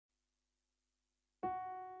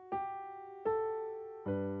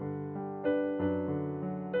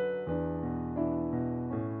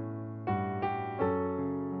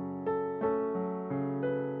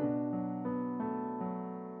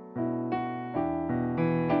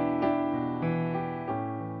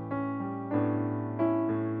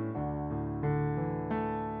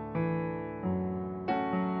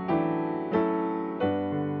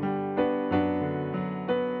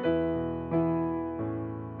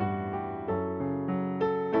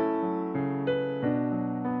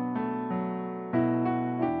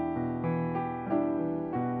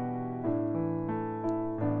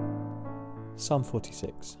Psalm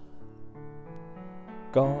 46.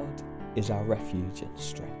 God is our refuge and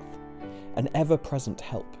strength, an ever-present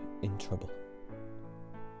help in trouble.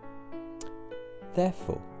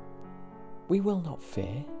 Therefore, we will not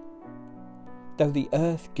fear. Though the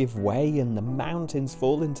earth give way and the mountains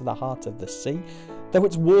fall into the heart of the sea, though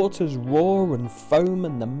its waters roar and foam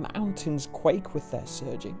and the mountains quake with their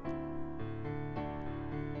surging,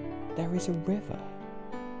 there is a river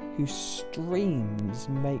whose streams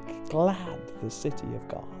make glad the city of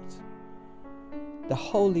God, the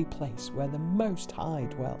holy place where the Most High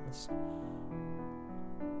dwells.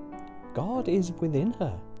 God is within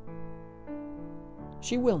her.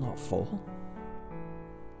 She will not fall.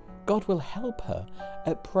 God will help her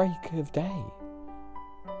at break of day.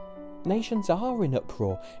 Nations are in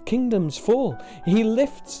uproar, kingdoms fall. He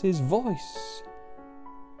lifts his voice.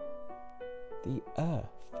 The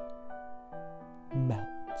earth melts.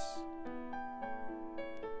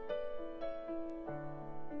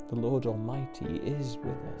 The Lord Almighty is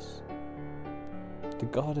with us. The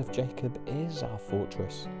God of Jacob is our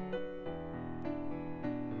fortress.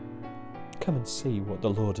 Come and see what the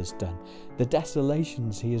Lord has done, the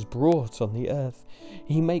desolations he has brought on the earth.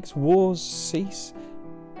 He makes wars cease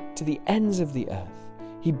to the ends of the earth.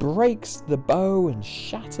 He breaks the bow and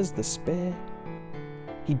shatters the spear.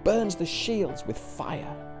 He burns the shields with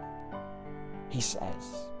fire. He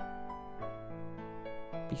says,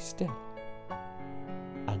 "Be still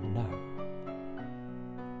and know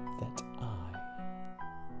that I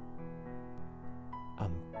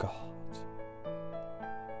am God.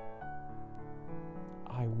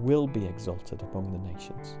 I will be exalted among the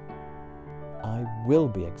nations. I will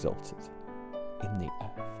be exalted in the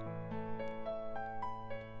earth.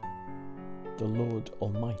 The Lord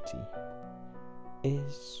Almighty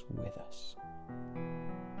is with us.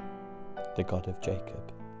 The God of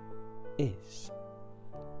Jacob is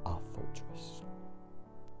our fortress."